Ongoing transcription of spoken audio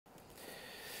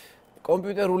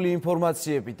კომპიუტერული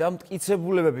ინფორმაციები და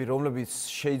მტკიცებულებები, რომლებიც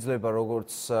შეიძლება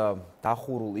როგორც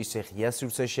დახურულ, ისე ღია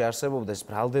სივრცეში არსებობდეს,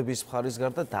 ბრალდების მხარის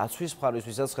გარდა დაცვის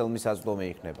მხარისთვისაც ხელმისაწვდომი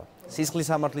იქნება. სისხლის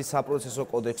სამართლის საპროცესო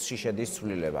კოდექსში შედის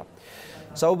ცვლილება.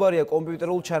 საუბარია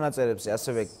კომპიუტერულ ჩანაწერებზე,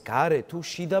 ასევე გარე თუ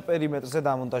შიდა პერიმეტრზე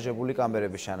დამონტაჟებული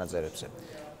კამერების ჩანაწერებზე.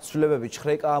 ცვლილებები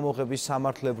ჩხრეკა ამოღების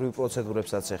სამართლებრივ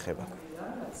პროცედურებსაც ეხება.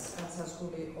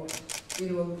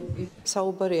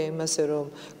 საუბარია იმაზე, რომ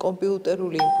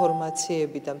კომპიუტერული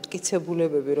ინფორმაციები და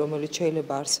მტკიცებულებები, რომელიც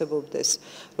შეიძლება არსებობდეს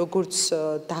როგორც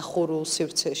დახურულ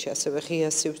სივრცეში, ასევე ღია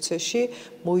სივრცეში,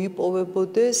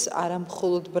 მოიპოვებოდეს არა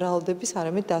მხოლოდ ბრალდების,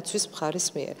 არამედ დაცვის მხარის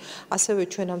მიერ. ასევე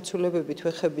ჩვენ ამ ცვლილებებით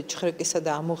ვეხებით ჩხრეკისა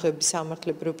და ამოღების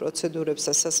სამართლებრივ პროცედურებს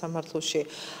და სასამართლოში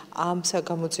ამ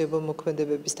საგამოძიებო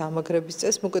მოქმედებების დამაგრების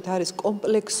წესს, მოკლედ არის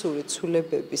კომპლექსური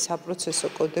ცვლილებები საპროცესო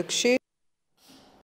კოდექსში.